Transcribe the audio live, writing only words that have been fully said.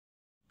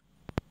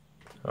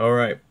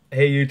Alright,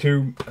 hey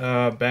YouTube,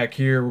 back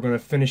here. We're going to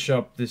finish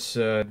up this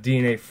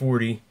DNA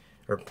 40,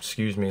 or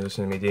excuse me,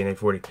 listen to me, DNA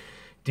 40.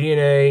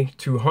 DNA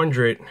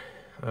 200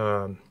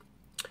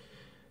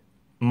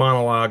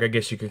 monologue, I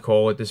guess you could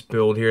call it, this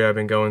build here I've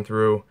been going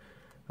through.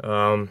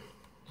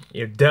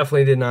 It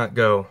definitely did not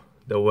go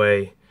the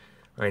way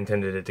I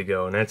intended it to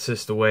go, and that's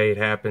just the way it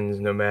happens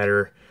no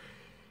matter.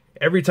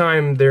 Every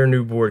time their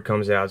new board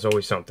comes out, it's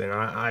always something.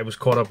 I was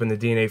caught up in the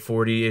DNA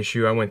 40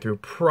 issue. I went through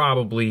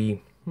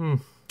probably,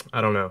 I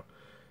don't know,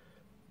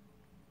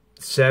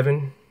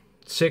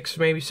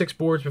 maybe six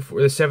boards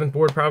before. The seventh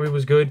board probably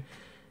was good.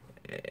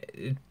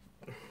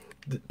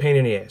 Pain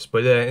in the ass.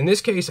 But in this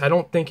case, I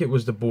don't think it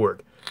was the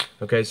board.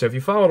 Okay, so if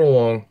you followed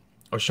along,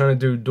 I was trying to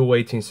do dual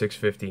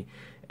 18650,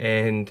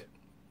 and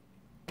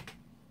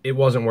it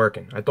wasn't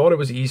working. I thought it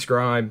was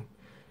eScribe.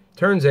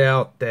 Turns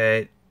out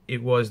that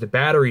it was the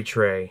battery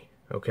tray.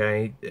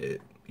 Okay,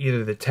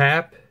 either the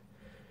tap,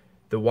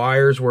 the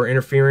wires were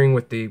interfering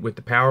with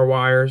the power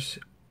wires,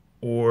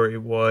 or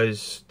it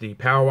was the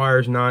power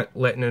wires not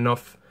letting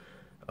enough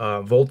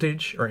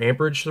voltage or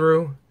amperage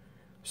through.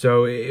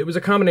 So it was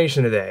a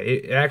combination of that.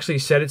 It actually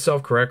set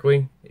itself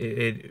correctly.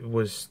 It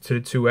was to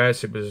the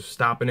 2S. It was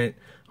stopping at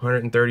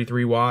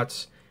 133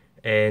 watts,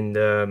 and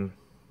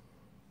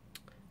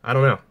I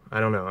don't know.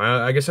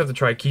 I guess I have to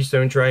try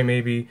Keystone Tray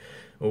maybe,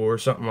 or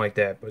something like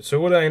that. But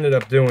so what I ended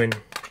up doing,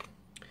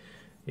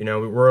 you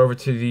know, we're over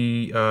to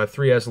the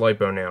 3S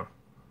LiPo now.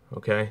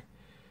 Okay.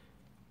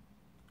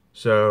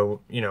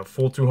 So, you know,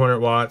 full 200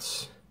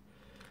 watts.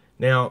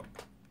 Now,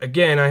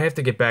 again, I have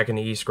to get back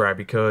into eScribe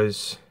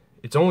because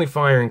it's only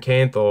firing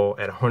Kanthal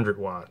at 100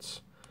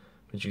 watts.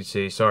 As you can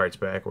see, sorry it's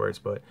backwards,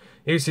 but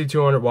you can see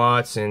 200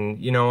 watts, and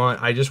you know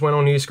what? I just went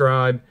on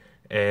eScribe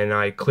and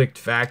I clicked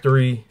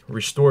factory,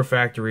 restore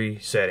factory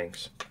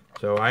settings.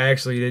 So I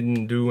actually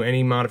didn't do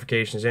any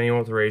modifications, any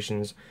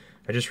alterations.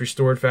 I just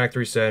restored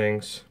factory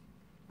settings.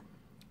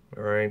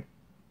 Alright.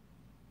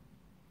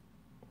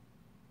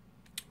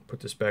 Put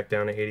this back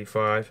down to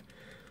 85.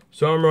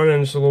 So I'm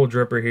running just a little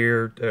dripper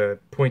here,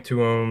 0.2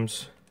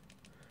 ohms,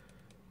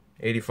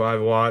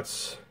 85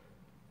 watts.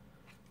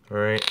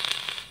 Alright.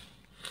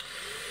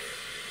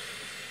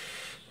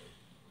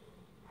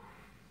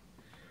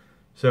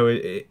 So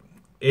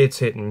it's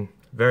hitting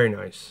very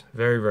nice.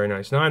 Very, very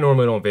nice. Now I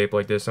normally don't vape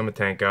like this. I'm a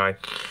tank guy.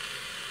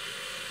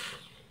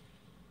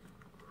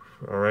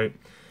 Alright.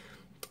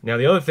 Now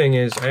the other thing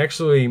is I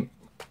actually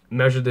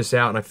measured this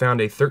out and I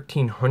found a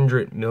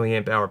 1300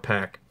 milliamp hour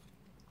pack.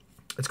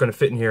 It's going to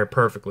fit in here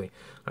perfectly.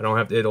 I don't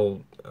have to,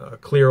 it'll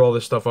clear all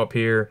this stuff up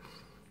here,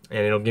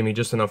 and it'll give me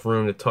just enough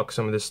room to tuck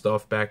some of this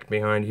stuff back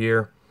behind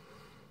here.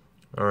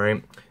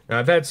 Alright. Now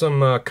I've had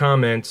some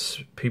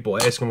comments, people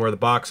asking where the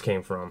box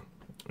came from.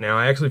 Now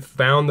I actually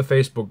found the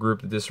Facebook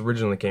group that this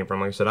originally came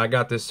from. Like I said, I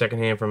got this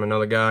secondhand from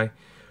another guy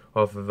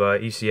off of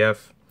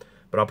ECF.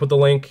 But I'll put the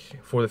link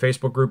for the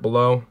Facebook group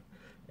below.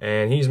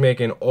 And he's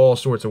making all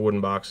sorts of wooden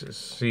boxes,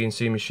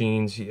 CNC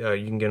machines. You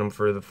can get them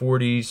for the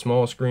 40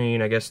 small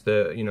screen, I guess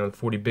the the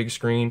 40 big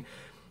screen,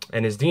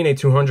 and his DNA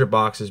 200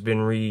 box has been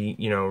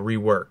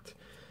reworked,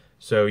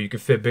 so you could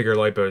fit bigger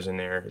lipos in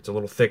there. It's a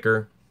little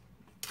thicker.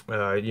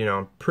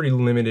 I'm pretty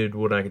limited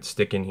what I could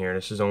stick in here.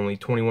 This is only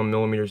 21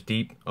 millimeters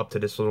deep up to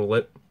this little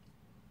lip,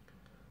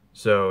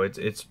 so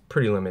it's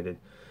pretty limited.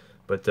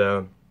 But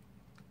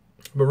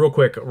real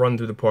quick, I'll run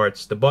through the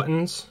parts. The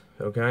buttons,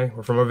 okay,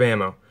 were from a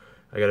Vamo.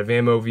 I got a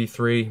Vamo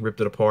V3,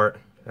 ripped it apart.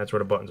 That's where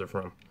the buttons are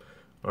from.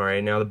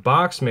 Alright, now the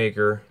box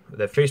maker,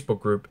 that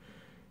Facebook group,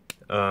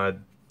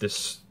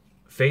 this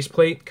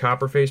faceplate,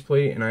 copper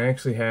faceplate, and I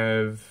actually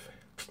have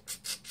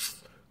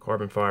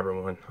carbon fiber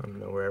one. I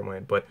don't know where it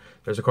went, but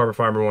there's a carbon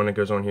fiber one that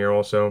goes on here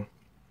also.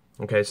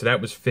 Okay, so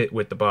that was fit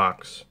with the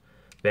box.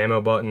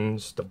 Vamo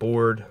buttons, the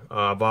board,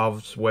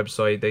 Valve's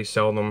website, they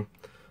sell them.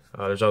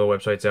 There's other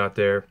websites out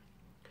there.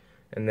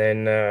 And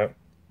then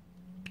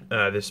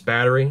this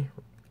battery,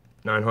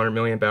 900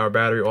 milliamp hour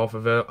battery off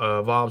of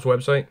Valve's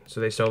website, so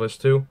they sell this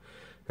too.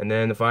 And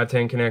then the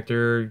 510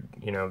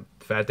 connector,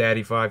 Fat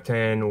Daddy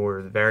 510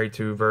 or the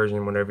Vari2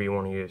 version, whatever you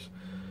want to use.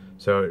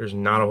 So there's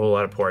not a whole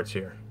lot of parts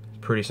here. It's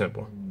pretty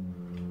simple.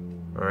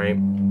 Alright,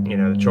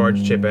 the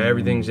charge chip,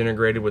 everything's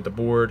integrated with the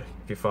board.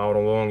 If you followed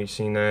along, you've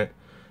seen that.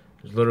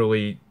 There's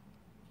literally,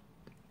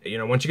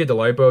 once you get the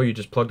LiPo, you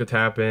just plug the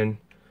tap in,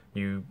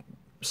 you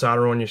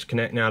solder on your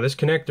connect. Now this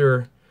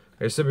connector,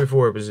 like I said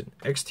before, it was an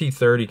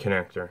XT30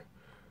 connector.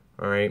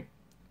 Alright,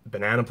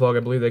 banana plug,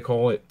 I believe they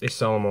call it. They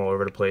sell them all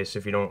over the place.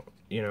 If you don't,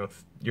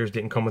 if yours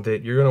didn't come with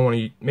it, you're going to want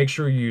to make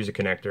sure you use a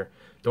connector.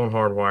 Don't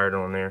hardwire it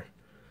on there.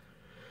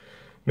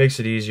 Makes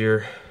it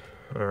easier.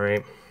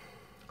 Alright,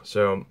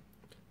 so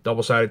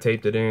double-sided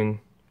taped it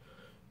in.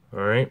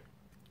 Alright,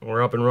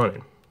 we're up and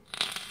running.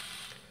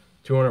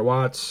 200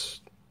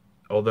 watts,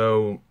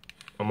 although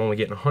I'm only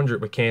getting 100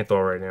 with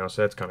Kanthal right now,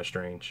 so that's kind of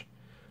strange.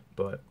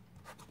 But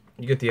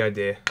you get the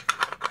idea.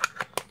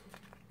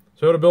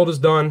 So the build is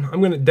done. I'm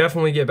going to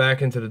definitely get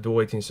back into the dual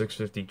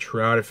 18650,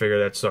 try to figure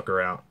that sucker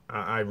out.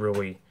 It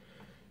really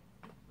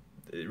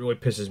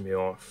pisses me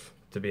off,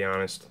 to be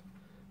honest.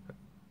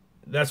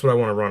 that's what I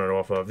want to run it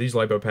off of. These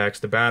lipo packs,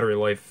 the battery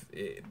life,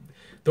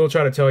 they'll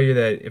try to tell you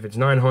that if it's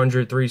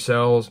 900, 3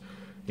 cells,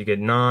 you get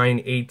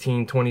 9,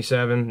 18,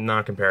 27.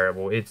 Not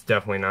comparable. It's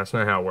definitely not. It's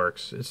not how it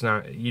works. It's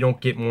not. You don't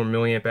get more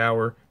milliamp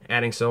hour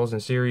adding cells in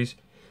series.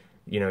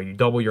 You know, you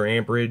double your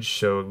amperage,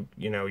 so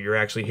you know you're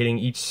actually hitting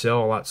each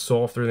cell a lot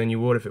softer than you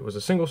would if it was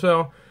a single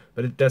cell.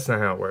 But that's not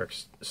how it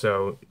works.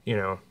 So you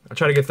know, I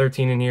try to get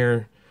 13 in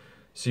here,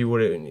 see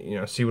what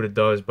it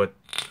does. But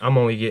I'm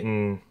only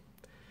getting,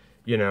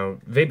 you know,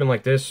 vaping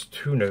like this.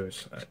 Who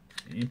knows?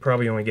 You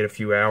probably only get a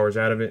few hours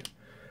out of it.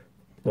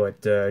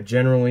 But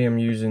generally, I'm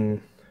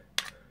using,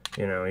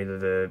 you know,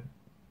 either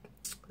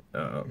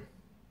the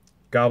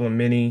Goblin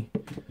Mini,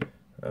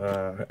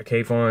 a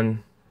Kayfun,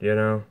 you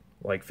know,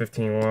 like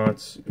 15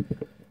 watts.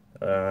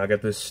 I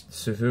got this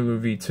Cthulhu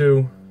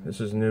V2.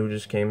 This is new,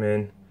 just came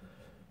in.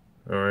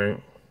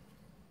 Alright.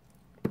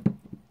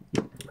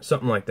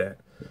 Something like that.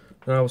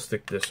 I will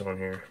stick this on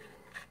here.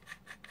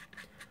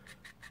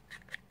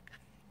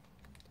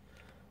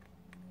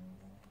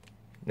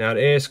 Now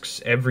it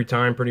asks every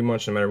time pretty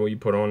much, no matter what you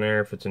put on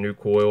there, if it's a new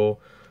coil.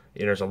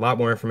 You know, there's a lot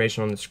more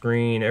information on the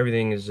screen.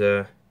 Everything is,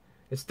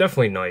 it's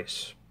definitely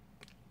nice.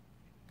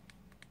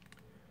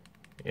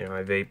 You know,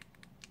 I vape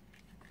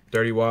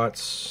 30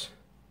 watts,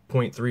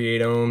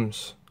 0.38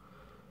 ohms.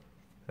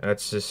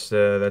 That's just,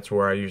 that's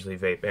where I usually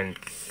vape. And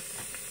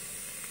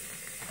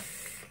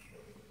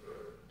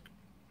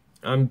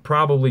I'm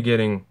probably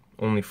getting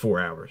only 4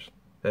 hours.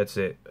 That's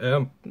it.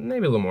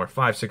 Maybe a little more,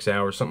 5, 6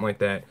 hours, something like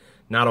that.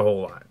 Not a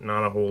whole lot.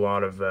 Not a whole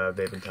lot of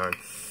vaping time.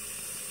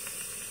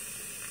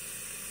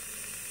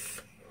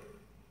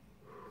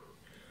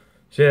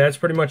 So yeah, that's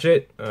pretty much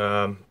it.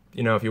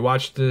 You know, if you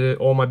watched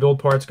all my build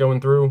parts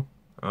going through,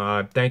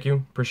 thank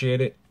you.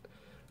 Appreciate it.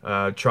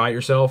 Try it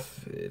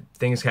yourself.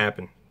 Things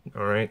happen.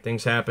 All right,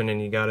 things happen,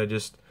 and you gotta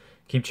just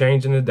keep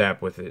changing and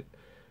adapt with it.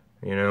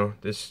 You know,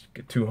 this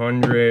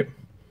 200.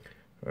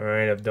 All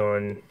right, I've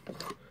done.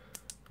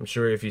 I'm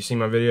sure if you see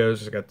my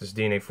videos, I got this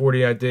DNA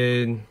 40 I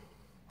did.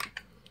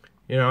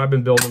 You know, I've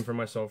been building for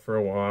myself for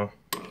a while.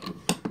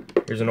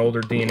 Here's an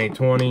older DNA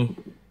 20.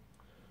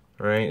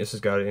 All right, this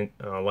has got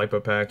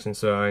lipo packs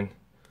inside.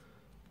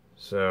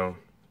 So,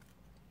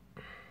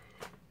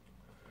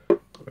 all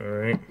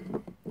right.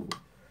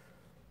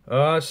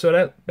 So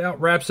that about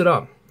wraps it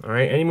up. All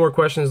right. Any more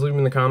questions? Leave them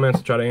in the comments.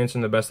 I'll try to answer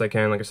them the best I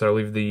can. Like I said, I'll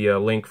leave the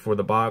link for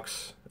the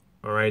box.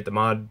 All right, the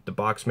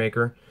box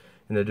maker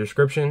in the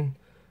description,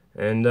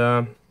 and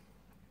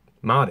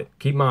mod it.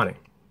 Keep modding.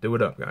 Do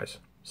it up, guys.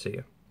 See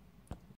ya.